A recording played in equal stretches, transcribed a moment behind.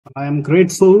I am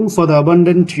grateful for the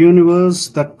abundant universe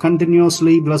that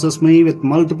continuously blesses me with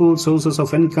multiple sources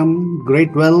of income,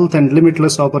 great wealth, and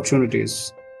limitless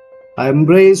opportunities. I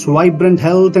embrace vibrant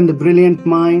health and a brilliant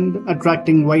mind,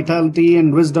 attracting vitality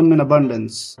and wisdom in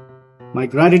abundance. My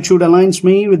gratitude aligns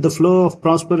me with the flow of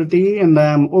prosperity, and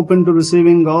I am open to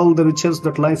receiving all the riches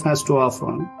that life has to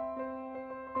offer.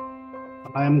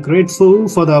 I am grateful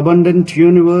for the abundant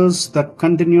universe that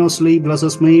continuously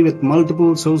blesses me with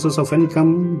multiple sources of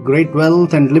income, great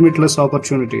wealth, and limitless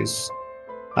opportunities.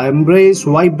 I embrace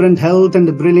vibrant health and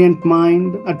a brilliant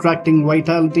mind, attracting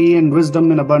vitality and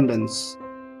wisdom in abundance.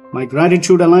 My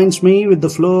gratitude aligns me with the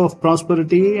flow of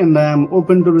prosperity, and I am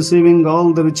open to receiving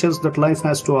all the riches that life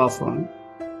has to offer.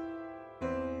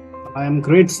 I am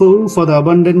grateful for the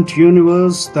abundant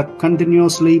universe that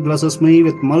continuously blesses me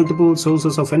with multiple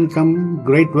sources of income,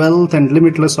 great wealth, and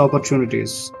limitless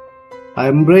opportunities. I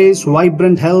embrace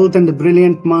vibrant health and a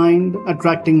brilliant mind,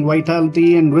 attracting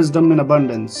vitality and wisdom in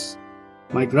abundance.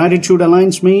 My gratitude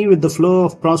aligns me with the flow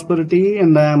of prosperity,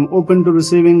 and I am open to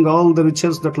receiving all the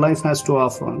riches that life has to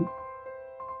offer.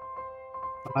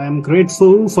 I am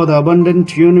grateful for the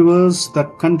abundant universe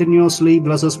that continuously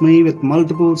blesses me with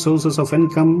multiple sources of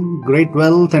income, great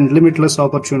wealth, and limitless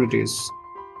opportunities.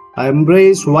 I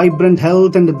embrace vibrant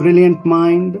health and a brilliant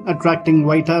mind, attracting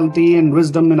vitality and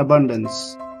wisdom in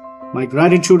abundance. My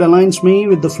gratitude aligns me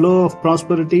with the flow of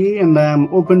prosperity, and I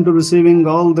am open to receiving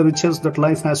all the riches that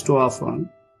life has to offer.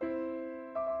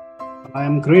 I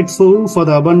am grateful for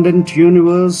the abundant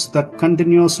universe that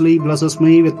continuously blesses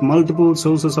me with multiple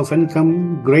sources of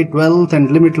income, great wealth,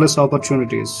 and limitless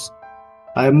opportunities.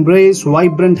 I embrace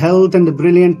vibrant health and a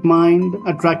brilliant mind,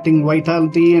 attracting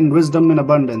vitality and wisdom in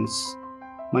abundance.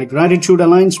 My gratitude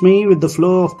aligns me with the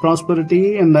flow of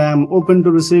prosperity, and I am open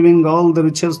to receiving all the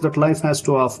riches that life has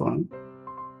to offer.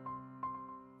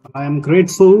 I am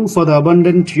grateful for the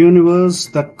abundant universe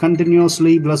that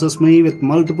continuously blesses me with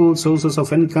multiple sources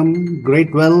of income,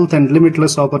 great wealth, and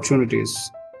limitless opportunities.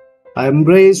 I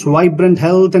embrace vibrant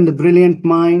health and a brilliant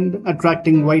mind,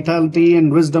 attracting vitality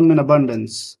and wisdom in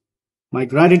abundance. My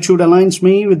gratitude aligns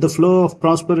me with the flow of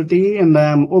prosperity, and I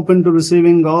am open to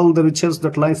receiving all the riches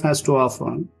that life has to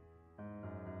offer.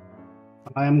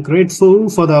 I am grateful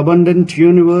for the abundant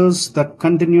universe that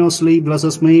continuously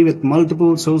blesses me with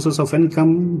multiple sources of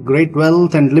income, great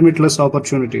wealth, and limitless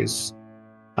opportunities.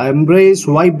 I embrace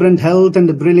vibrant health and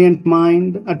a brilliant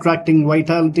mind, attracting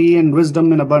vitality and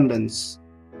wisdom in abundance.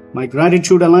 My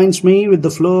gratitude aligns me with the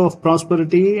flow of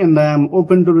prosperity, and I am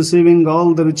open to receiving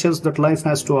all the riches that life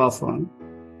has to offer.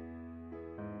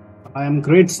 I am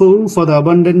grateful for the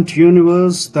abundant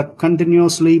universe that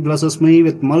continuously blesses me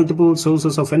with multiple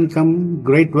sources of income,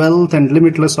 great wealth, and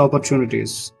limitless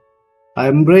opportunities. I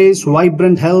embrace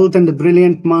vibrant health and a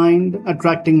brilliant mind,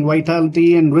 attracting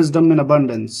vitality and wisdom in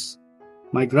abundance.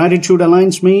 My gratitude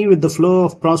aligns me with the flow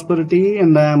of prosperity,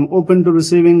 and I am open to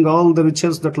receiving all the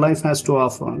riches that life has to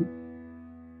offer.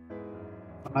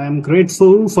 I am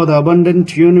grateful for the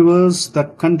abundant universe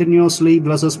that continuously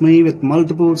blesses me with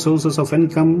multiple sources of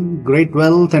income, great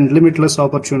wealth, and limitless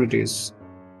opportunities.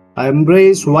 I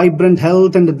embrace vibrant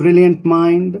health and a brilliant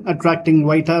mind, attracting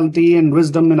vitality and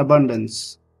wisdom in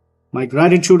abundance. My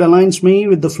gratitude aligns me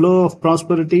with the flow of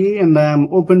prosperity, and I am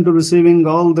open to receiving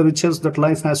all the riches that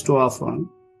life has to offer.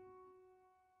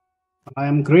 I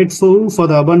am grateful for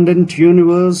the abundant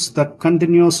universe that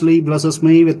continuously blesses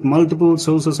me with multiple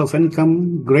sources of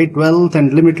income, great wealth,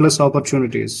 and limitless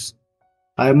opportunities.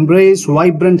 I embrace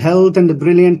vibrant health and a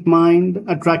brilliant mind,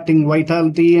 attracting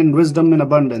vitality and wisdom in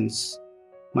abundance.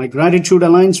 My gratitude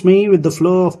aligns me with the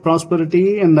flow of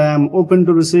prosperity, and I am open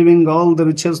to receiving all the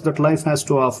riches that life has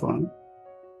to offer.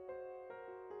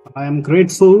 I am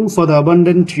grateful for the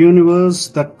abundant universe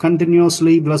that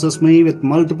continuously blesses me with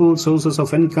multiple sources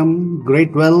of income,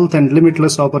 great wealth, and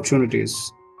limitless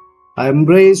opportunities. I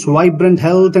embrace vibrant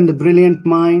health and a brilliant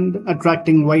mind,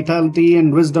 attracting vitality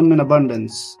and wisdom in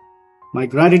abundance. My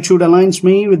gratitude aligns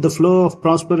me with the flow of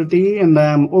prosperity, and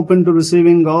I am open to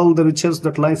receiving all the riches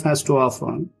that life has to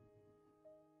offer.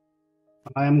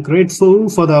 I am grateful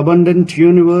for the abundant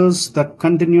universe that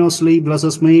continuously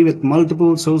blesses me with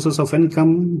multiple sources of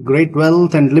income, great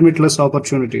wealth, and limitless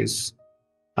opportunities.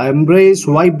 I embrace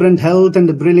vibrant health and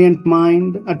a brilliant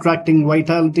mind, attracting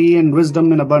vitality and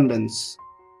wisdom in abundance.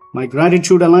 My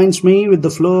gratitude aligns me with the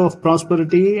flow of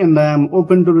prosperity, and I am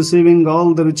open to receiving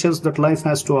all the riches that life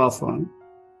has to offer.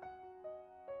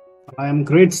 I am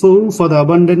grateful for the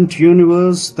abundant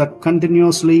universe that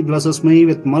continuously blesses me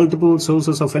with multiple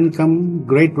sources of income,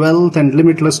 great wealth, and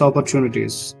limitless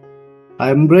opportunities.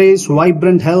 I embrace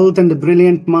vibrant health and a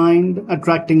brilliant mind,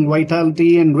 attracting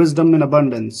vitality and wisdom in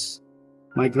abundance.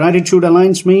 My gratitude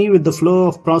aligns me with the flow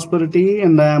of prosperity,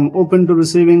 and I am open to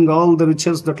receiving all the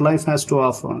riches that life has to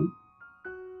offer.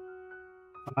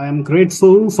 I am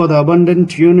grateful for the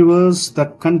abundant universe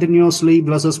that continuously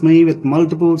blesses me with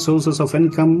multiple sources of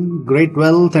income, great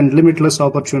wealth, and limitless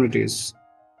opportunities.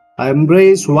 I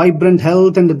embrace vibrant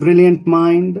health and a brilliant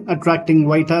mind, attracting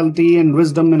vitality and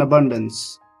wisdom in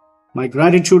abundance. My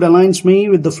gratitude aligns me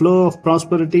with the flow of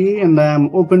prosperity, and I am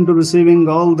open to receiving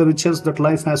all the riches that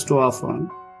life has to offer.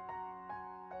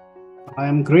 I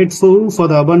am grateful for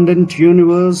the abundant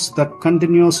universe that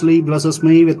continuously blesses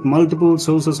me with multiple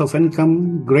sources of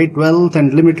income, great wealth,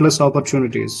 and limitless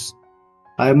opportunities.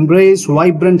 I embrace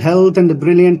vibrant health and a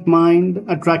brilliant mind,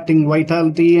 attracting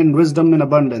vitality and wisdom in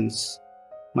abundance.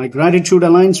 My gratitude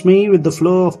aligns me with the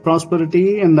flow of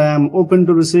prosperity, and I am open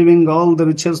to receiving all the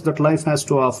riches that life has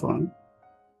to offer.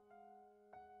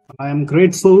 I am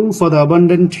grateful for the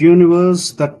abundant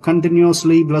universe that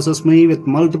continuously blesses me with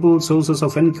multiple sources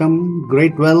of income,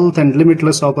 great wealth, and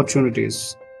limitless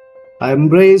opportunities. I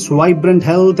embrace vibrant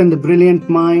health and a brilliant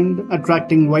mind,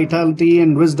 attracting vitality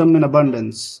and wisdom in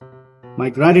abundance. My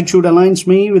gratitude aligns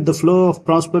me with the flow of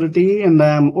prosperity, and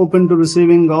I am open to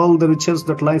receiving all the riches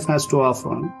that life has to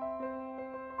offer.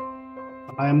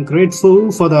 I am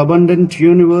grateful for the abundant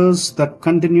universe that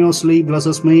continuously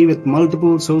blesses me with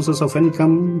multiple sources of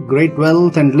income, great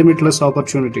wealth, and limitless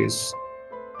opportunities.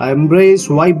 I embrace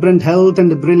vibrant health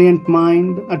and a brilliant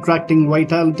mind, attracting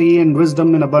vitality and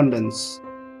wisdom in abundance.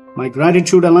 My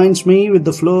gratitude aligns me with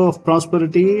the flow of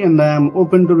prosperity, and I am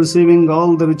open to receiving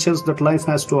all the riches that life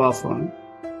has to offer.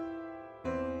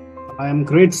 I am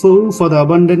grateful for the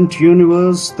abundant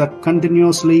universe that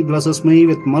continuously blesses me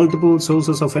with multiple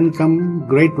sources of income,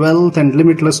 great wealth, and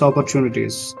limitless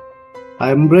opportunities.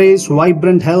 I embrace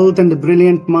vibrant health and a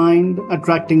brilliant mind,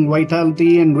 attracting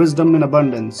vitality and wisdom in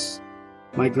abundance.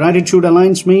 My gratitude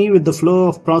aligns me with the flow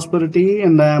of prosperity,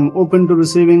 and I am open to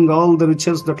receiving all the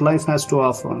riches that life has to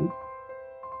offer.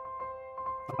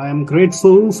 I am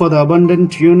grateful for the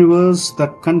abundant universe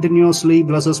that continuously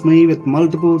blesses me with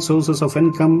multiple sources of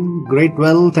income, great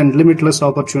wealth, and limitless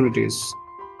opportunities.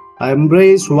 I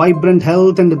embrace vibrant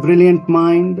health and a brilliant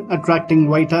mind, attracting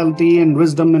vitality and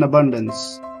wisdom in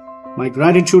abundance. My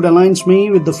gratitude aligns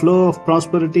me with the flow of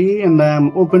prosperity, and I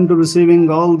am open to receiving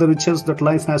all the riches that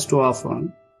life has to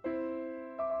offer.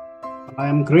 I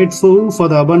am grateful for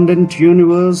the abundant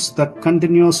universe that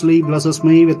continuously blesses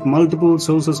me with multiple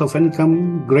sources of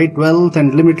income, great wealth,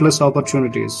 and limitless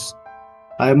opportunities.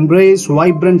 I embrace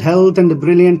vibrant health and a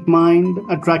brilliant mind,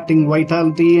 attracting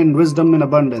vitality and wisdom in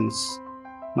abundance.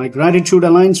 My gratitude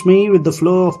aligns me with the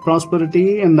flow of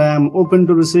prosperity, and I am open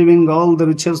to receiving all the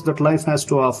riches that life has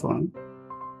to offer.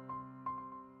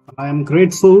 I am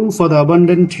grateful for the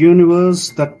abundant universe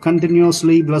that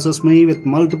continuously blesses me with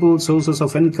multiple sources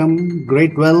of income,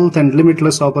 great wealth, and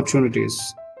limitless opportunities.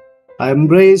 I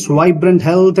embrace vibrant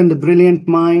health and a brilliant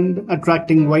mind,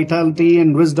 attracting vitality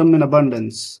and wisdom in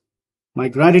abundance. My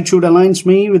gratitude aligns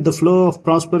me with the flow of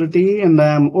prosperity, and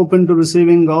I am open to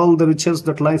receiving all the riches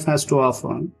that life has to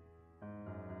offer.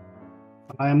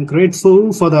 I am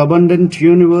grateful for the abundant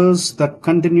universe that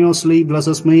continuously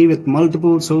blesses me with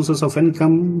multiple sources of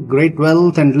income, great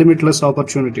wealth, and limitless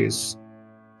opportunities.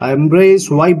 I embrace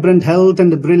vibrant health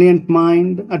and a brilliant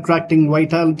mind, attracting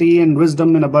vitality and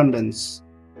wisdom in abundance.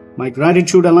 My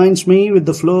gratitude aligns me with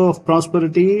the flow of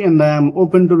prosperity, and I am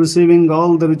open to receiving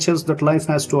all the riches that life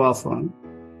has to offer.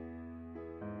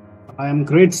 I am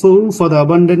grateful for the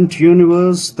abundant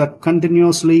universe that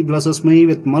continuously blesses me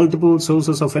with multiple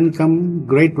sources of income,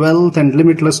 great wealth, and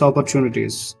limitless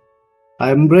opportunities.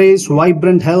 I embrace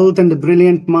vibrant health and a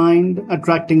brilliant mind,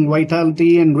 attracting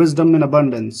vitality and wisdom in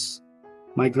abundance.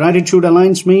 My gratitude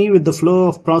aligns me with the flow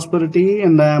of prosperity,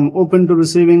 and I am open to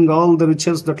receiving all the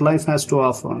riches that life has to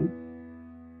offer.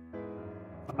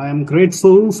 I am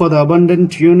grateful for the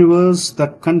abundant universe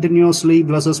that continuously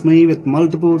blesses me with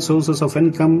multiple sources of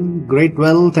income, great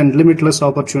wealth, and limitless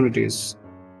opportunities.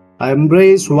 I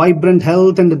embrace vibrant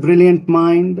health and a brilliant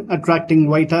mind, attracting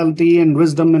vitality and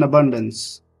wisdom in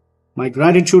abundance. My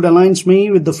gratitude aligns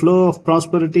me with the flow of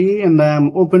prosperity, and I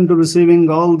am open to receiving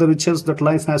all the riches that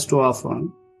life has to offer.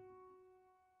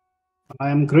 I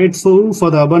am grateful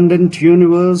for the abundant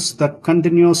universe that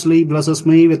continuously blesses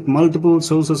me with multiple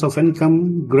sources of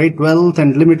income, great wealth,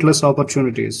 and limitless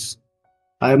opportunities.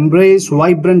 I embrace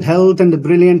vibrant health and a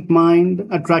brilliant mind,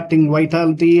 attracting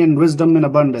vitality and wisdom in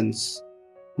abundance.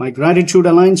 My gratitude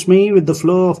aligns me with the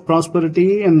flow of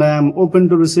prosperity, and I am open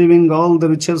to receiving all the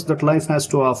riches that life has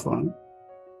to offer.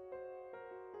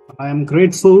 I am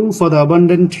grateful for the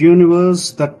abundant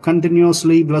universe that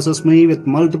continuously blesses me with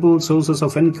multiple sources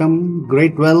of income,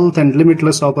 great wealth, and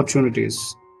limitless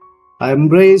opportunities. I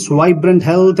embrace vibrant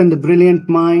health and a brilliant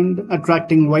mind,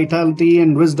 attracting vitality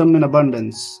and wisdom in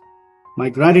abundance. My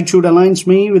gratitude aligns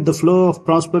me with the flow of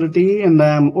prosperity, and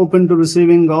I am open to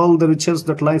receiving all the riches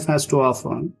that life has to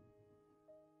offer.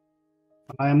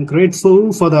 I am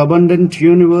grateful for the abundant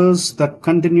universe that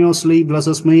continuously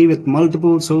blesses me with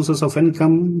multiple sources of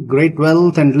income, great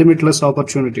wealth, and limitless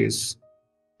opportunities.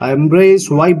 I embrace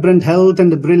vibrant health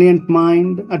and a brilliant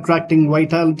mind, attracting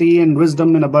vitality and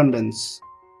wisdom in abundance.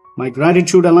 My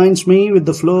gratitude aligns me with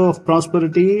the flow of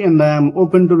prosperity, and I am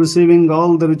open to receiving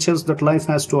all the riches that life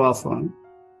has to offer.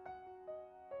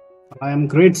 I am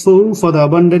grateful for the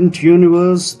abundant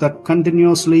universe that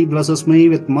continuously blesses me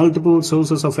with multiple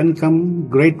sources of income,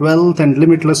 great wealth, and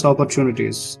limitless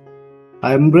opportunities.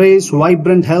 I embrace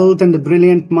vibrant health and a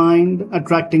brilliant mind,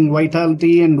 attracting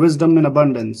vitality and wisdom in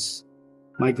abundance.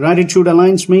 My gratitude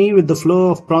aligns me with the flow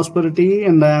of prosperity,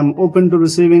 and I am open to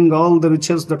receiving all the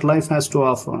riches that life has to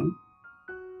offer.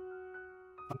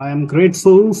 I am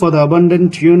grateful for the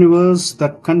abundant universe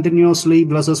that continuously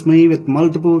blesses me with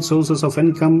multiple sources of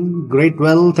income, great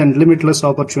wealth, and limitless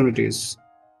opportunities.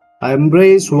 I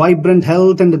embrace vibrant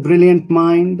health and a brilliant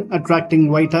mind,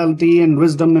 attracting vitality and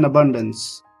wisdom in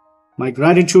abundance. My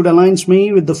gratitude aligns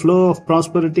me with the flow of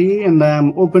prosperity, and I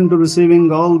am open to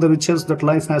receiving all the riches that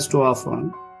life has to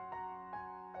offer.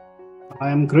 I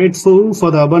am grateful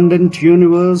for the abundant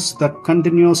universe that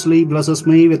continuously blesses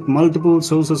me with multiple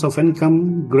sources of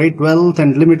income, great wealth,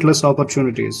 and limitless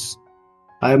opportunities.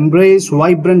 I embrace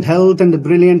vibrant health and a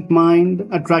brilliant mind,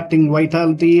 attracting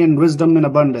vitality and wisdom in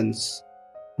abundance.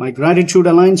 My gratitude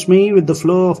aligns me with the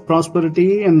flow of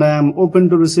prosperity, and I am open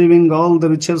to receiving all the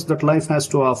riches that life has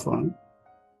to offer.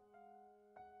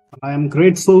 I am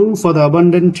grateful for the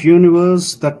abundant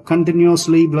universe that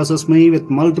continuously blesses me with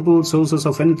multiple sources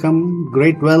of income,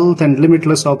 great wealth, and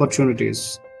limitless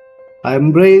opportunities. I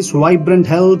embrace vibrant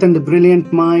health and a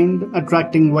brilliant mind,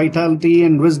 attracting vitality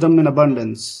and wisdom in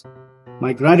abundance.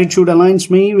 My gratitude aligns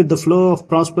me with the flow of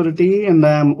prosperity, and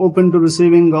I am open to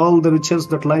receiving all the riches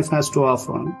that life has to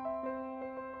offer.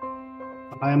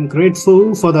 I am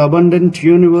grateful for the abundant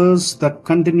universe that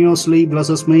continuously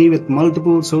blesses me with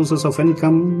multiple sources of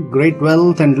income, great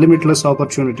wealth, and limitless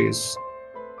opportunities.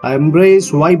 I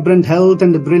embrace vibrant health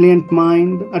and a brilliant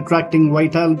mind, attracting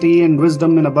vitality and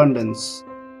wisdom in abundance.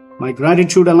 My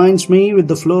gratitude aligns me with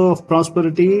the flow of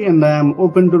prosperity, and I am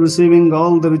open to receiving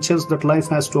all the riches that life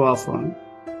has to offer.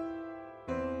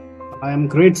 I am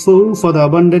grateful for the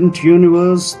abundant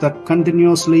universe that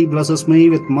continuously blesses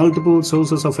me with multiple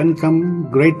sources of income,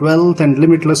 great wealth, and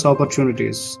limitless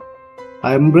opportunities.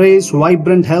 I embrace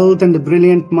vibrant health and a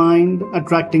brilliant mind,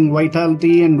 attracting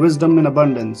vitality and wisdom in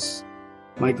abundance.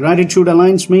 My gratitude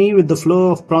aligns me with the flow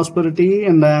of prosperity,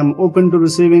 and I am open to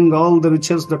receiving all the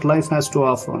riches that life has to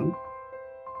offer.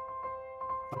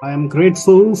 I am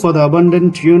grateful for the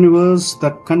abundant universe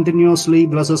that continuously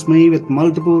blesses me with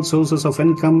multiple sources of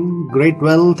income, great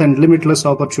wealth, and limitless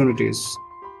opportunities.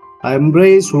 I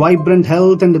embrace vibrant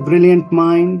health and a brilliant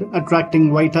mind,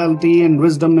 attracting vitality and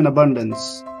wisdom in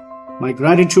abundance. My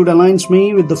gratitude aligns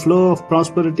me with the flow of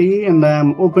prosperity, and I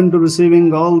am open to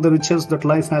receiving all the riches that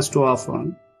life has to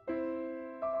offer.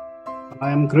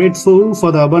 I am grateful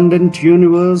for the abundant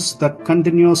universe that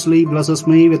continuously blesses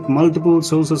me with multiple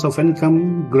sources of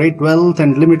income, great wealth,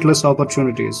 and limitless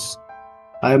opportunities.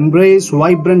 I embrace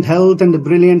vibrant health and a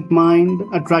brilliant mind,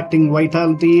 attracting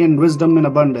vitality and wisdom in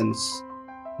abundance.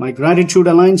 My gratitude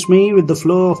aligns me with the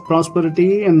flow of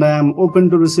prosperity, and I am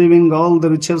open to receiving all the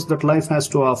riches that life has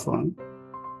to offer.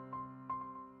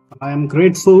 I am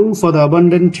grateful for the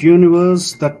abundant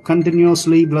universe that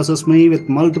continuously blesses me with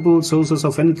multiple sources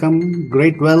of income,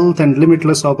 great wealth, and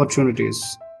limitless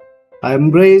opportunities. I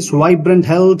embrace vibrant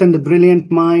health and a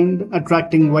brilliant mind,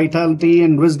 attracting vitality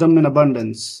and wisdom in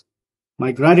abundance.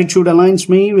 My gratitude aligns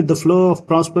me with the flow of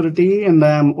prosperity, and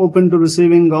I am open to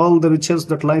receiving all the riches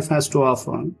that life has to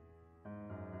offer.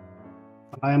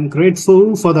 I am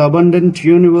grateful for the abundant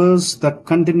universe that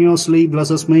continuously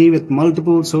blesses me with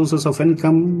multiple sources of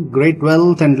income, great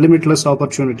wealth, and limitless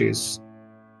opportunities.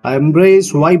 I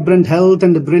embrace vibrant health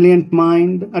and a brilliant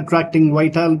mind, attracting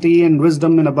vitality and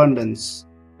wisdom in abundance.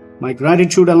 My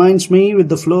gratitude aligns me with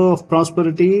the flow of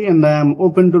prosperity, and I am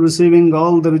open to receiving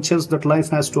all the riches that life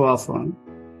has to offer.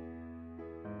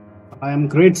 I am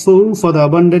grateful for the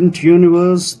abundant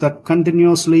universe that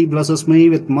continuously blesses me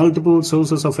with multiple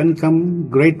sources of income,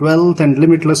 great wealth, and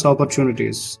limitless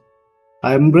opportunities.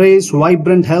 I embrace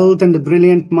vibrant health and a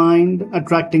brilliant mind,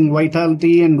 attracting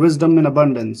vitality and wisdom in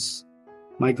abundance.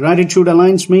 My gratitude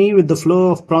aligns me with the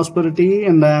flow of prosperity,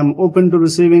 and I am open to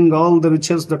receiving all the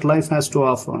riches that life has to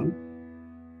offer.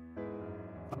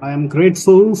 I am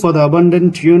grateful for the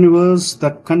abundant universe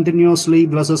that continuously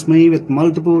blesses me with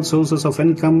multiple sources of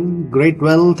income, great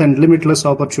wealth, and limitless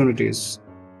opportunities.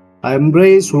 I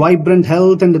embrace vibrant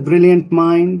health and a brilliant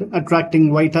mind,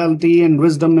 attracting vitality and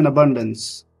wisdom in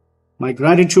abundance. My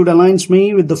gratitude aligns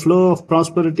me with the flow of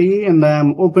prosperity, and I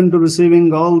am open to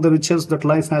receiving all the riches that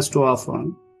life has to offer.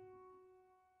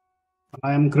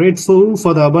 I am grateful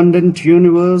for the abundant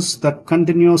universe that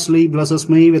continuously blesses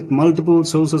me with multiple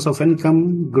sources of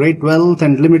income, great wealth,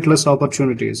 and limitless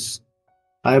opportunities.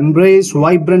 I embrace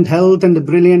vibrant health and a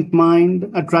brilliant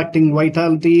mind, attracting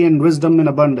vitality and wisdom in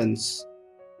abundance.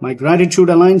 My gratitude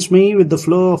aligns me with the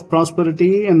flow of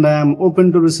prosperity, and I am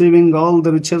open to receiving all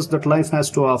the riches that life has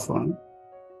to offer.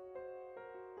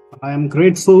 I am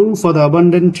grateful for the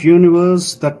abundant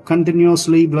universe that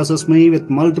continuously blesses me with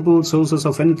multiple sources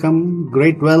of income,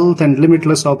 great wealth, and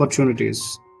limitless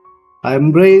opportunities. I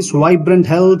embrace vibrant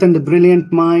health and a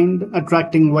brilliant mind,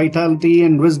 attracting vitality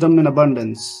and wisdom in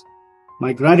abundance.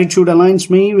 My gratitude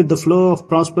aligns me with the flow of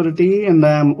prosperity, and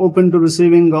I am open to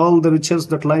receiving all the riches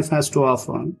that life has to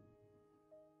offer.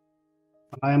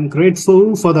 I am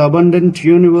grateful for the abundant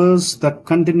universe that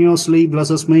continuously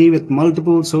blesses me with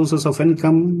multiple sources of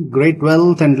income, great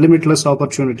wealth, and limitless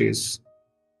opportunities.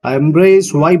 I embrace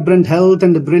vibrant health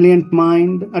and a brilliant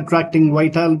mind, attracting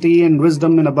vitality and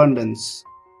wisdom in abundance.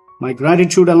 My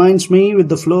gratitude aligns me with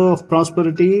the flow of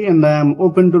prosperity, and I am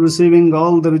open to receiving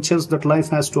all the riches that life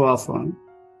has to offer.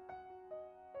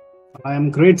 I am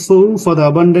grateful for the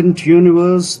abundant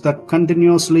universe that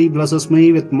continuously blesses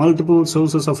me with multiple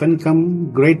sources of income,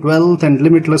 great wealth, and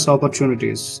limitless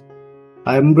opportunities.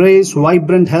 I embrace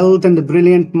vibrant health and a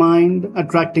brilliant mind,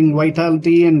 attracting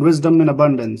vitality and wisdom in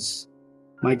abundance.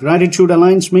 My gratitude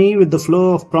aligns me with the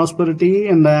flow of prosperity,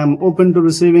 and I am open to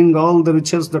receiving all the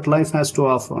riches that life has to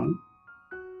offer.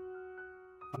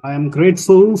 I am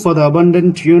grateful for the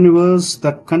abundant universe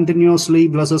that continuously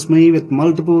blesses me with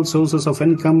multiple sources of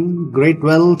income, great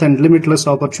wealth, and limitless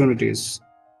opportunities.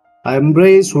 I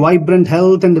embrace vibrant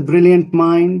health and a brilliant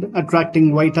mind,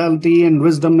 attracting vitality and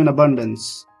wisdom in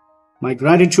abundance. My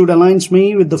gratitude aligns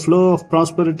me with the flow of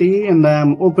prosperity, and I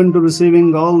am open to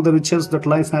receiving all the riches that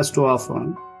life has to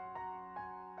offer.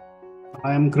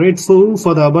 I am grateful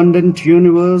for the abundant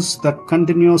universe that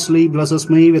continuously blesses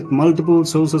me with multiple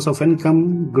sources of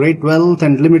income, great wealth,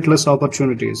 and limitless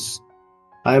opportunities.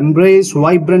 I embrace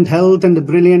vibrant health and a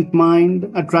brilliant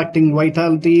mind, attracting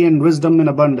vitality and wisdom in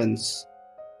abundance.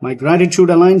 My gratitude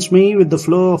aligns me with the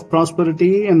flow of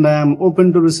prosperity, and I am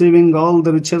open to receiving all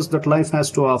the riches that life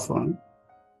has to offer.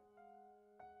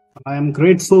 I am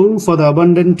grateful for the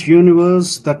abundant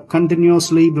universe that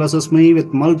continuously blesses me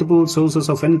with multiple sources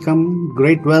of income,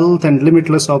 great wealth, and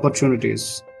limitless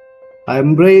opportunities. I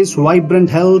embrace vibrant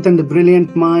health and a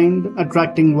brilliant mind,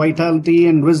 attracting vitality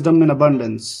and wisdom in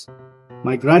abundance.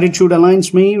 My gratitude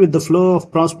aligns me with the flow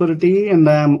of prosperity, and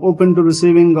I am open to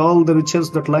receiving all the riches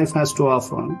that life has to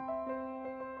offer.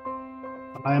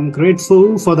 I am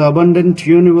grateful for the abundant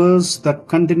universe that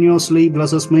continuously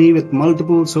blesses me with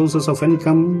multiple sources of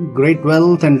income, great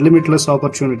wealth, and limitless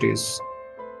opportunities.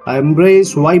 I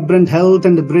embrace vibrant health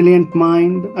and a brilliant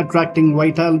mind, attracting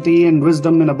vitality and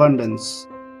wisdom in abundance.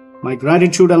 My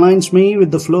gratitude aligns me with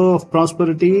the flow of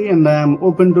prosperity, and I am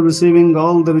open to receiving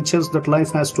all the riches that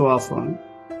life has to offer.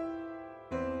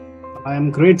 I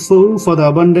am grateful for the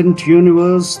abundant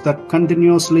universe that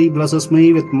continuously blesses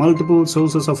me with multiple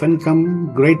sources of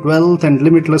income, great wealth, and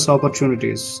limitless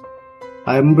opportunities.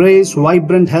 I embrace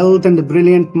vibrant health and a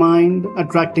brilliant mind,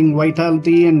 attracting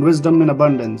vitality and wisdom in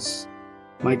abundance.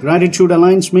 My gratitude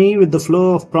aligns me with the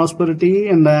flow of prosperity,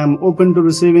 and I am open to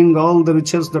receiving all the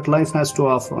riches that life has to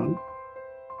offer.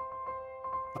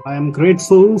 I am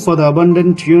grateful for the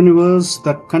abundant universe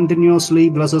that continuously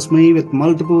blesses me with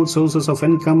multiple sources of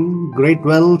income, great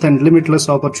wealth, and limitless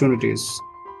opportunities.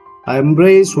 I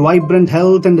embrace vibrant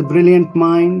health and a brilliant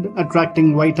mind,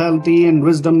 attracting vitality and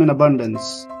wisdom in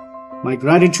abundance. My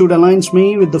gratitude aligns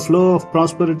me with the flow of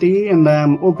prosperity, and I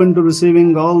am open to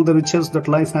receiving all the riches that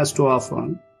life has to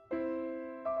offer.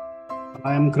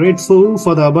 I am grateful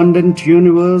for the abundant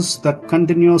universe that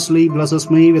continuously blesses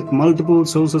me with multiple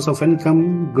sources of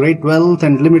income, great wealth,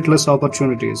 and limitless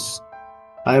opportunities.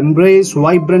 I embrace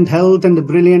vibrant health and a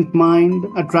brilliant mind,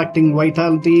 attracting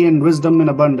vitality and wisdom in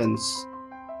abundance.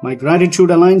 My gratitude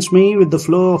aligns me with the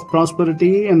flow of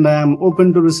prosperity, and I am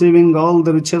open to receiving all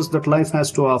the riches that life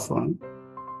has to offer.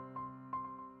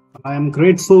 I am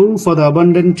grateful for the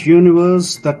abundant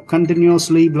universe that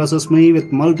continuously blesses me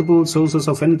with multiple sources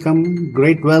of income,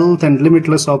 great wealth, and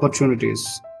limitless opportunities.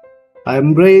 I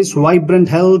embrace vibrant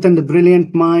health and a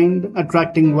brilliant mind,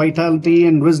 attracting vitality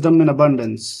and wisdom in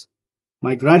abundance.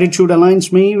 My gratitude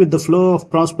aligns me with the flow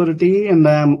of prosperity, and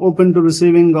I am open to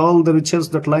receiving all the riches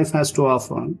that life has to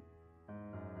offer.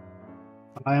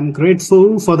 I am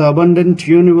grateful for the abundant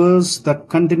universe that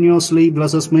continuously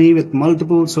blesses me with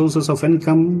multiple sources of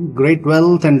income, great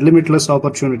wealth, and limitless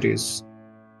opportunities.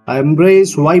 I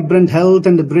embrace vibrant health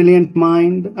and a brilliant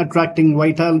mind, attracting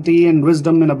vitality and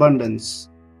wisdom in abundance.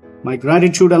 My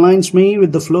gratitude aligns me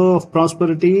with the flow of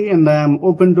prosperity, and I am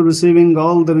open to receiving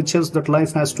all the riches that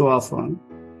life has to offer.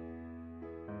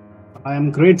 I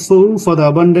am grateful for the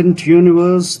abundant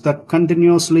universe that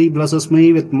continuously blesses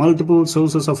me with multiple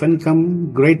sources of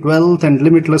income, great wealth, and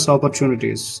limitless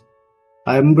opportunities.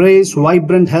 I embrace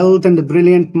vibrant health and a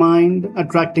brilliant mind,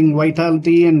 attracting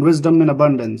vitality and wisdom in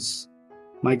abundance.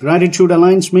 My gratitude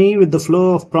aligns me with the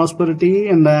flow of prosperity,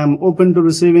 and I am open to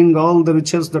receiving all the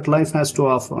riches that life has to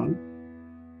offer.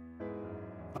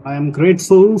 I am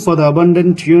grateful for the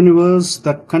abundant universe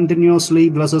that continuously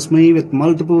blesses me with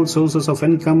multiple sources of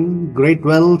income, great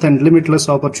wealth, and limitless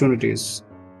opportunities.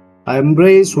 I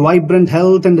embrace vibrant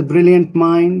health and a brilliant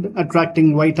mind,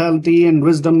 attracting vitality and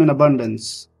wisdom in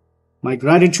abundance. My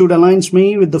gratitude aligns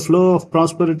me with the flow of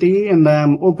prosperity, and I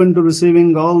am open to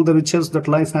receiving all the riches that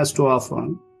life has to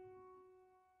offer.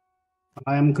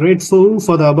 I am grateful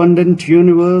for the abundant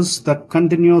universe that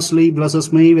continuously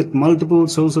blesses me with multiple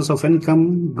sources of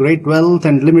income, great wealth,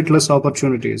 and limitless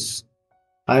opportunities.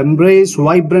 I embrace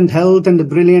vibrant health and a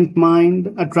brilliant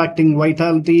mind, attracting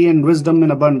vitality and wisdom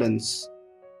in abundance.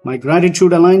 My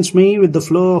gratitude aligns me with the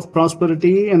flow of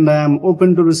prosperity, and I am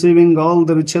open to receiving all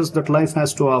the riches that life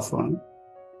has to offer.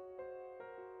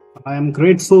 I am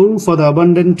grateful for the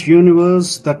abundant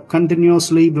universe that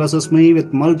continuously blesses me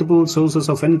with multiple sources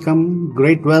of income,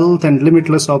 great wealth, and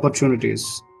limitless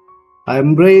opportunities. I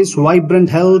embrace vibrant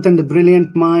health and a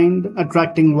brilliant mind,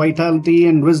 attracting vitality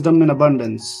and wisdom in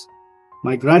abundance.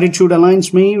 My gratitude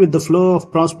aligns me with the flow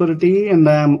of prosperity, and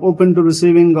I am open to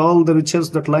receiving all the riches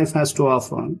that life has to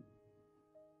offer.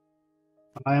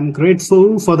 I am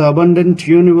grateful for the abundant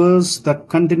universe that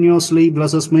continuously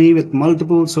blesses me with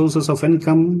multiple sources of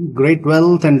income, great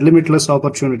wealth, and limitless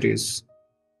opportunities.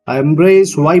 I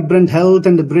embrace vibrant health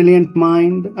and a brilliant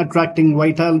mind, attracting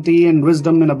vitality and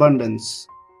wisdom in abundance.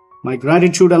 My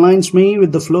gratitude aligns me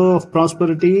with the flow of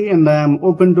prosperity, and I am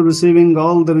open to receiving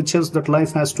all the riches that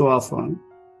life has to offer.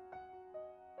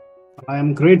 I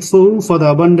am grateful for the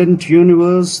abundant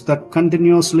universe that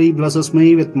continuously blesses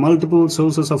me with multiple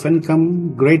sources of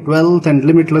income, great wealth, and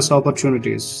limitless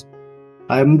opportunities.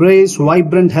 I embrace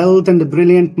vibrant health and a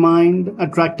brilliant mind,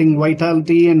 attracting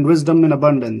vitality and wisdom in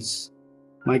abundance.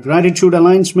 My gratitude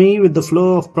aligns me with the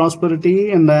flow of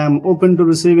prosperity, and I am open to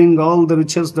receiving all the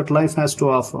riches that life has to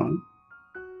offer.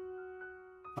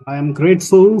 I am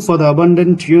grateful for the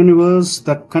abundant universe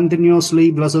that continuously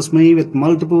blesses me with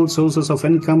multiple sources of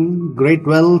income, great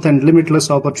wealth, and limitless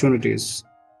opportunities.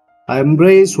 I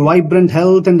embrace vibrant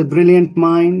health and a brilliant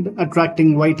mind,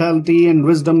 attracting vitality and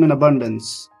wisdom in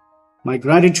abundance. My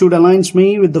gratitude aligns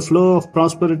me with the flow of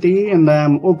prosperity, and I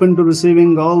am open to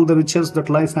receiving all the riches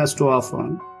that life has to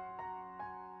offer.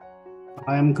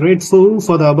 I am grateful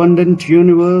for the abundant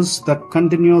universe that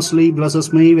continuously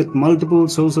blesses me with multiple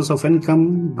sources of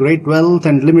income, great wealth,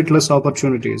 and limitless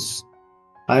opportunities.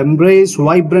 I embrace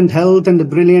vibrant health and a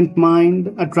brilliant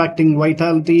mind, attracting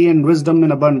vitality and wisdom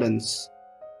in abundance.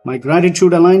 My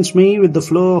gratitude aligns me with the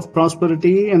flow of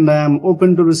prosperity, and I am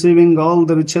open to receiving all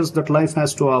the riches that life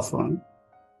has to offer.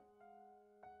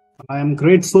 I am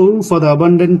grateful for the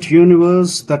abundant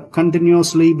universe that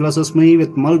continuously blesses me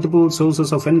with multiple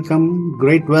sources of income,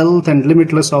 great wealth, and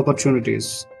limitless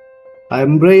opportunities. I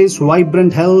embrace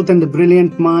vibrant health and a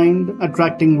brilliant mind,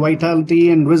 attracting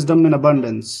vitality and wisdom in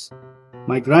abundance.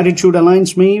 My gratitude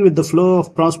aligns me with the flow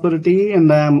of prosperity,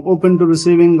 and I am open to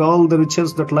receiving all the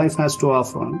riches that life has to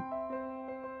offer.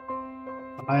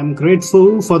 I am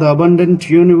grateful for the abundant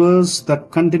universe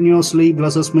that continuously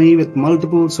blesses me with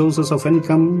multiple sources of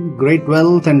income, great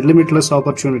wealth, and limitless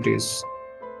opportunities.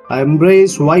 I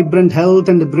embrace vibrant health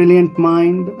and a brilliant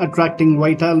mind, attracting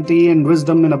vitality and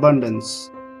wisdom in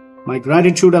abundance. My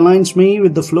gratitude aligns me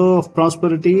with the flow of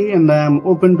prosperity, and I am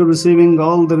open to receiving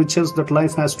all the riches that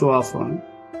life has to offer.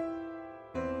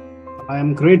 I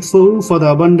am grateful for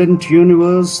the abundant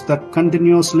universe that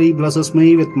continuously blesses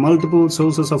me with multiple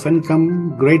sources of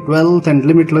income, great wealth, and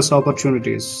limitless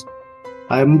opportunities.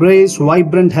 I embrace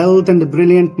vibrant health and a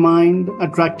brilliant mind,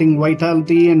 attracting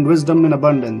vitality and wisdom in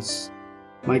abundance.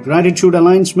 My gratitude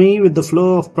aligns me with the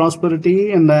flow of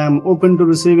prosperity, and I am open to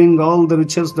receiving all the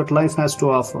riches that life has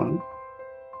to offer.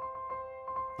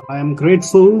 I am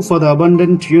grateful for the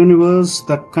abundant universe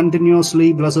that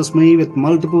continuously blesses me with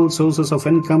multiple sources of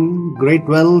income, great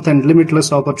wealth, and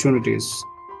limitless opportunities.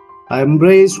 I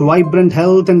embrace vibrant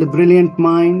health and a brilliant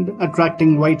mind,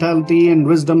 attracting vitality and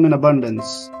wisdom in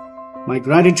abundance. My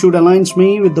gratitude aligns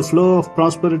me with the flow of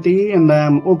prosperity, and I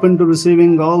am open to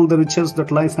receiving all the riches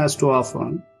that life has to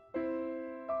offer.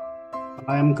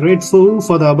 I am grateful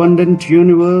for the abundant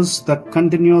universe that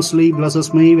continuously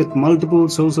blesses me with multiple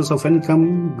sources of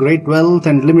income, great wealth,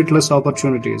 and limitless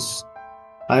opportunities.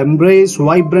 I embrace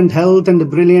vibrant health and a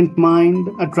brilliant mind,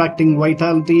 attracting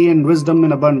vitality and wisdom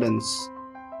in abundance.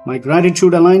 My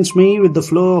gratitude aligns me with the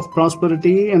flow of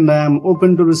prosperity, and I am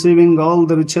open to receiving all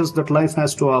the riches that life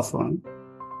has to offer.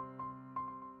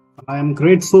 I am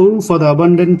grateful for the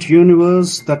abundant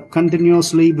universe that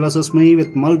continuously blesses me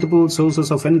with multiple sources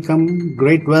of income,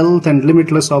 great wealth, and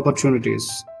limitless opportunities.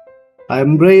 I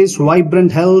embrace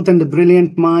vibrant health and a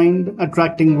brilliant mind,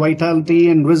 attracting vitality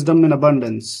and wisdom in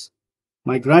abundance.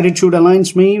 My gratitude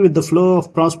aligns me with the flow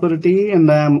of prosperity,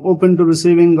 and I am open to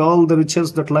receiving all the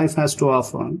riches that life has to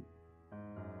offer.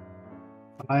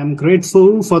 I am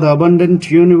grateful for the abundant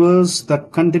universe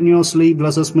that continuously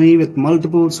blesses me with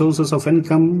multiple sources of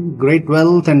income, great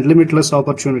wealth, and limitless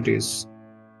opportunities.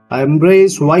 I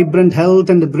embrace vibrant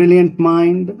health and a brilliant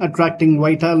mind, attracting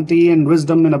vitality and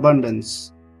wisdom in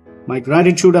abundance. My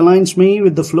gratitude aligns me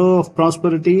with the flow of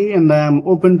prosperity, and I am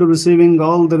open to receiving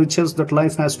all the riches that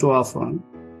life has to offer.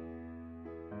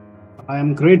 I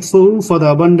am grateful for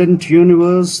the abundant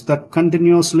universe that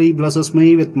continuously blesses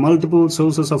me with multiple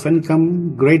sources of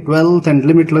income, great wealth, and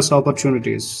limitless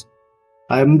opportunities.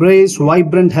 I embrace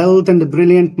vibrant health and a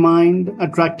brilliant mind,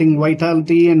 attracting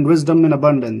vitality and wisdom in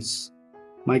abundance.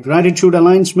 My gratitude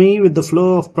aligns me with the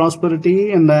flow of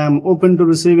prosperity, and I am open to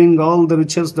receiving all the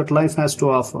riches that life has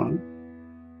to offer.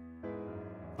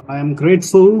 I am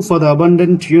grateful for the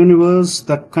abundant universe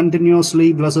that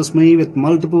continuously blesses me with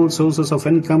multiple sources of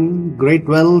income, great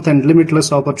wealth, and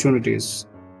limitless opportunities.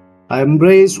 I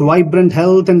embrace vibrant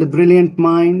health and a brilliant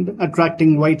mind,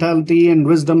 attracting vitality and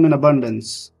wisdom in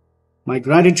abundance. My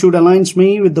gratitude aligns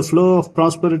me with the flow of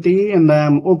prosperity, and I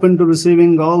am open to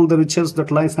receiving all the riches that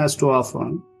life has to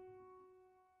offer.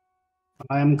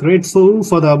 I am grateful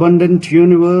for the abundant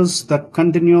universe that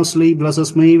continuously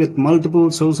blesses me with multiple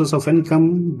sources of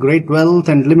income, great wealth,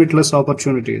 and limitless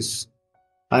opportunities.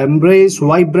 I embrace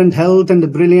vibrant health and a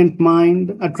brilliant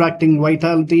mind, attracting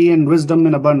vitality and wisdom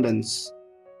in abundance.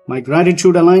 My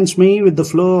gratitude aligns me with the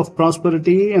flow of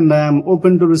prosperity, and I am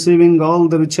open to receiving all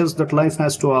the riches that life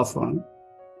has to offer.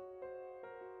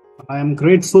 I am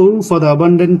grateful for the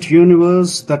abundant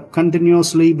universe that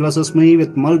continuously blesses me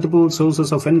with multiple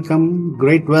sources of income,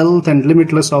 great wealth, and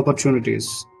limitless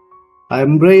opportunities. I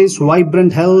embrace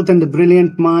vibrant health and a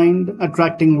brilliant mind,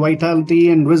 attracting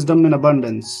vitality and wisdom in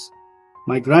abundance.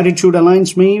 My gratitude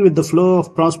aligns me with the flow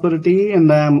of prosperity,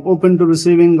 and I am open to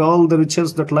receiving all the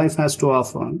riches that life has to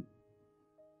offer.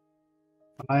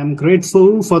 I am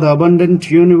grateful for the abundant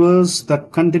universe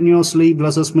that continuously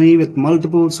blesses me with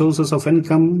multiple sources of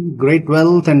income, great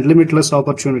wealth, and limitless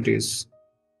opportunities.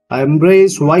 I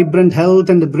embrace vibrant health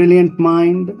and a brilliant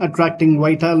mind, attracting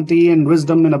vitality and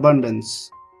wisdom in abundance.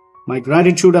 My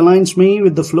gratitude aligns me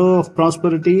with the flow of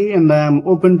prosperity, and I am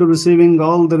open to receiving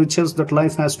all the riches that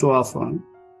life has to offer.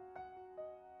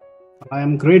 I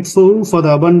am grateful for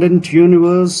the abundant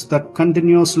universe that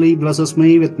continuously blesses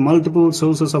me with multiple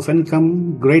sources of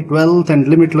income, great wealth, and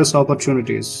limitless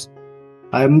opportunities.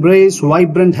 I embrace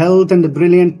vibrant health and a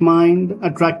brilliant mind,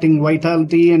 attracting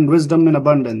vitality and wisdom in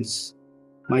abundance.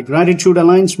 My gratitude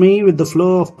aligns me with the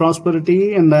flow of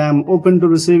prosperity, and I am open to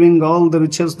receiving all the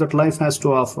riches that life has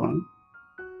to offer.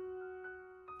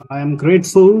 I am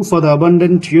grateful for the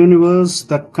abundant universe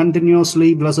that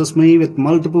continuously blesses me with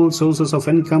multiple sources of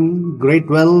income, great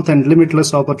wealth, and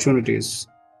limitless opportunities.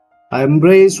 I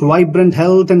embrace vibrant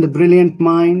health and a brilliant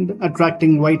mind,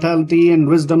 attracting vitality and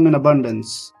wisdom in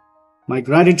abundance. My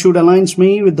gratitude aligns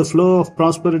me with the flow of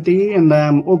prosperity, and I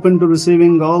am open to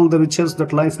receiving all the riches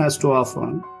that life has to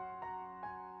offer.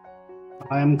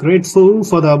 I am grateful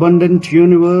for the abundant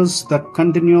universe that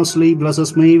continuously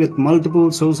blesses me with multiple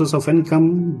sources of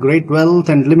income, great wealth,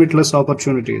 and limitless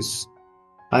opportunities.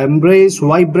 I embrace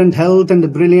vibrant health and a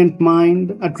brilliant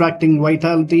mind, attracting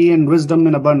vitality and wisdom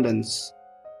in abundance.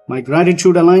 My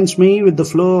gratitude aligns me with the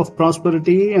flow of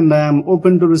prosperity, and I am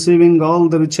open to receiving all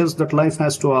the riches that life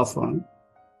has to offer.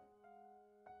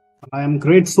 I am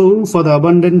grateful for the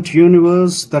abundant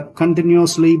universe that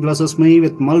continuously blesses me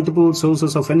with multiple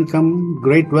sources of income,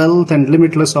 great wealth, and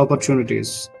limitless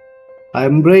opportunities. I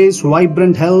embrace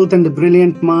vibrant health and a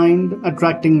brilliant mind,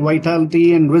 attracting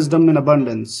vitality and wisdom in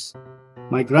abundance.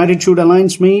 My gratitude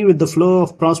aligns me with the flow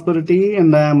of prosperity,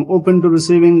 and I am open to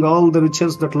receiving all the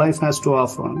riches that life has to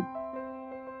offer.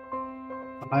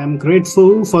 I am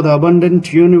grateful for the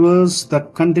abundant universe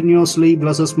that continuously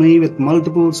blesses me with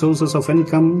multiple sources of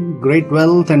income, great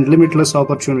wealth, and limitless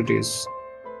opportunities.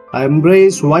 I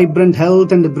embrace vibrant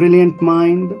health and a brilliant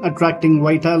mind, attracting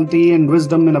vitality and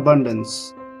wisdom in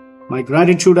abundance. My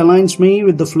gratitude aligns me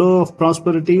with the flow of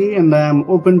prosperity, and I am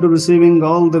open to receiving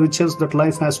all the riches that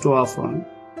life has to offer.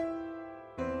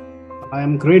 I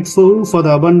am grateful for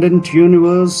the abundant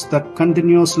universe that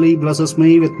continuously blesses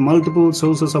me with multiple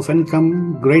sources of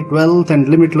income, great wealth, and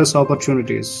limitless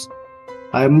opportunities.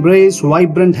 I embrace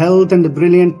vibrant health and a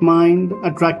brilliant mind,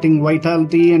 attracting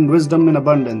vitality and wisdom in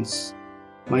abundance.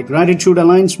 My gratitude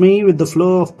aligns me with the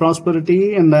flow of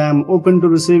prosperity, and I am open to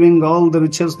receiving all the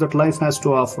riches that life has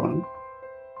to offer.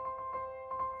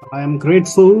 I am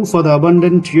grateful for the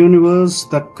abundant universe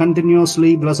that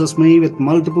continuously blesses me with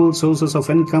multiple sources of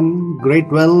income, great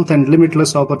wealth, and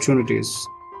limitless opportunities.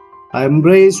 I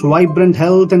embrace vibrant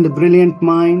health and a brilliant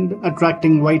mind,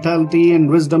 attracting vitality and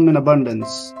wisdom in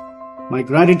abundance. My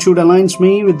gratitude aligns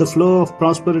me with the flow of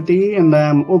prosperity, and I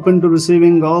am open to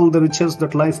receiving all the riches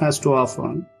that life has to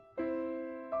offer.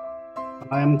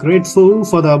 I am grateful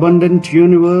for the abundant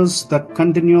universe that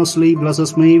continuously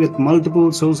blesses me with multiple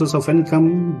sources of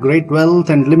income, great wealth,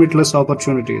 and limitless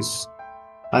opportunities.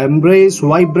 I embrace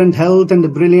vibrant health and a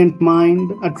brilliant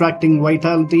mind, attracting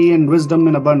vitality and wisdom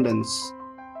in abundance.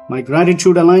 My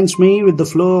gratitude aligns me with the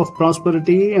flow of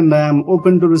prosperity, and I am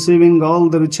open to receiving all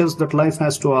the riches that life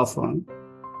has to offer.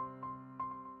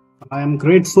 I am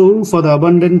grateful for the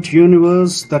abundant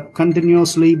universe that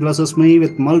continuously blesses me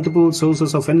with multiple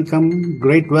sources of income,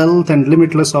 great wealth, and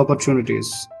limitless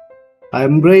opportunities. I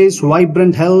embrace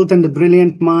vibrant health and a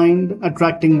brilliant mind,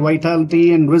 attracting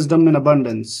vitality and wisdom in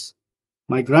abundance.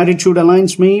 My gratitude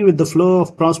aligns me with the flow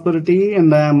of prosperity,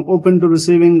 and I am open to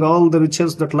receiving all the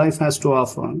riches that life has to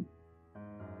offer.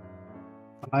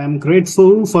 I am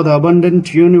grateful for the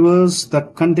abundant universe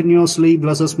that continuously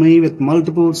blesses me with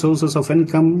multiple sources of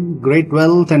income, great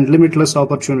wealth, and limitless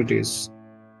opportunities.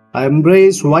 I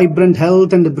embrace vibrant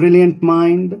health and a brilliant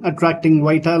mind, attracting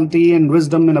vitality and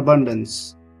wisdom in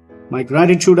abundance. My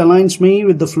gratitude aligns me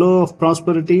with the flow of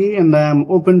prosperity, and I am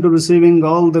open to receiving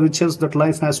all the riches that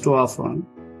life has to offer.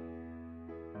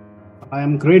 I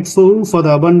am grateful for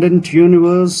the abundant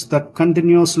universe that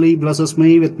continuously blesses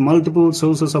me with multiple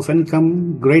sources of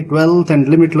income, great wealth, and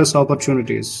limitless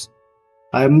opportunities.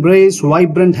 I embrace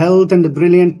vibrant health and a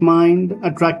brilliant mind,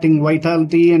 attracting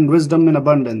vitality and wisdom in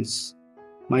abundance.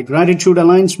 My gratitude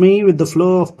aligns me with the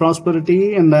flow of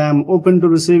prosperity, and I am open to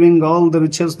receiving all the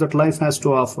riches that life has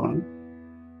to offer.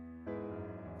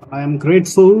 I am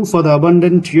grateful for the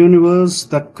abundant universe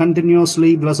that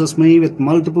continuously blesses me with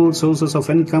multiple sources of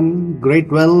income, great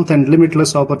wealth, and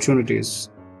limitless opportunities.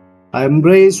 I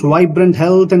embrace vibrant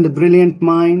health and a brilliant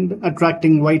mind,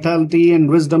 attracting vitality and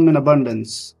wisdom in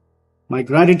abundance. My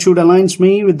gratitude aligns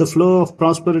me with the flow of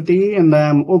prosperity, and I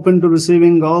am open to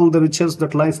receiving all the riches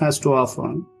that life has to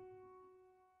offer.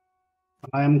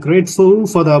 I am grateful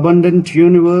for the abundant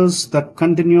universe that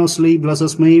continuously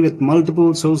blesses me with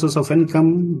multiple sources of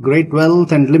income, great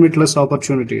wealth, and limitless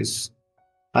opportunities.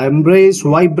 I embrace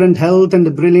vibrant health and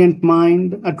a brilliant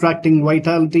mind, attracting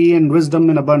vitality and wisdom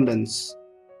in abundance.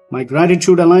 My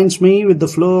gratitude aligns me with the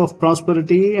flow of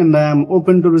prosperity, and I am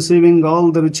open to receiving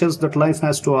all the riches that life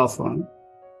has to offer.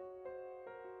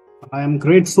 I am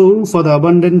grateful for the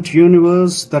abundant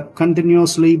universe that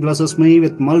continuously blesses me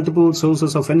with multiple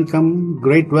sources of income,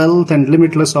 great wealth, and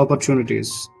limitless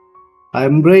opportunities. I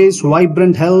embrace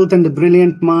vibrant health and a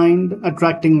brilliant mind,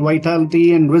 attracting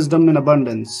vitality and wisdom in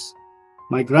abundance.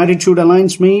 My gratitude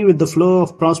aligns me with the flow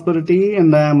of prosperity,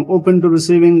 and I am open to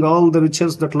receiving all the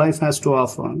riches that life has to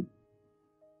offer.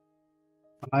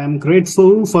 I am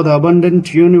grateful for the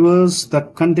abundant universe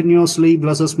that continuously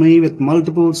blesses me with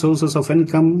multiple sources of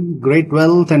income, great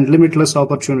wealth, and limitless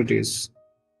opportunities.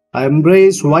 I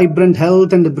embrace vibrant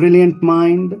health and a brilliant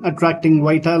mind, attracting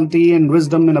vitality and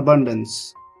wisdom in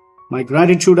abundance. My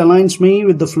gratitude aligns me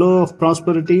with the flow of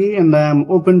prosperity, and I am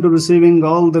open to receiving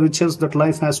all the riches that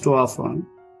life has to offer.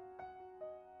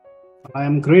 I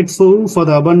am grateful for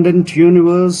the abundant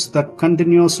universe that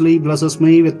continuously blesses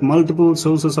me with multiple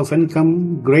sources of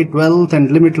income, great wealth,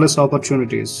 and limitless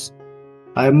opportunities.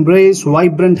 I embrace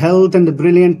vibrant health and a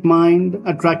brilliant mind,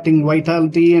 attracting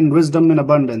vitality and wisdom in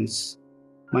abundance.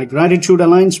 My gratitude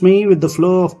aligns me with the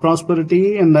flow of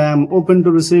prosperity, and I am open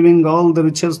to receiving all the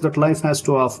riches that life has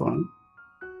to offer.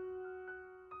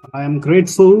 I am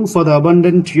grateful for the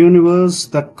abundant universe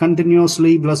that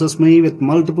continuously blesses me with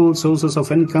multiple sources of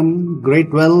income,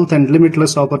 great wealth, and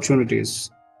limitless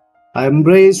opportunities. I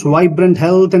embrace vibrant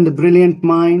health and a brilliant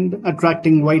mind,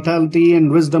 attracting vitality and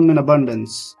wisdom in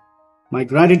abundance. My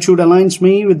gratitude aligns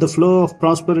me with the flow of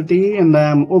prosperity, and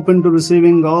I am open to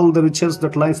receiving all the riches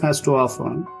that life has to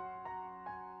offer.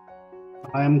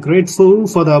 I am grateful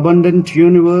for the abundant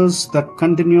universe that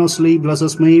continuously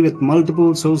blesses me with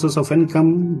multiple sources of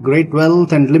income, great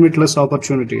wealth, and limitless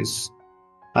opportunities.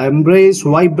 I embrace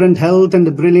vibrant health and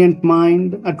a brilliant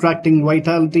mind, attracting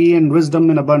vitality and wisdom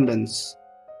in abundance.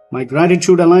 My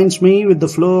gratitude aligns me with the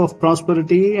flow of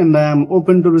prosperity, and I am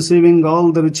open to receiving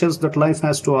all the riches that life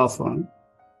has to offer.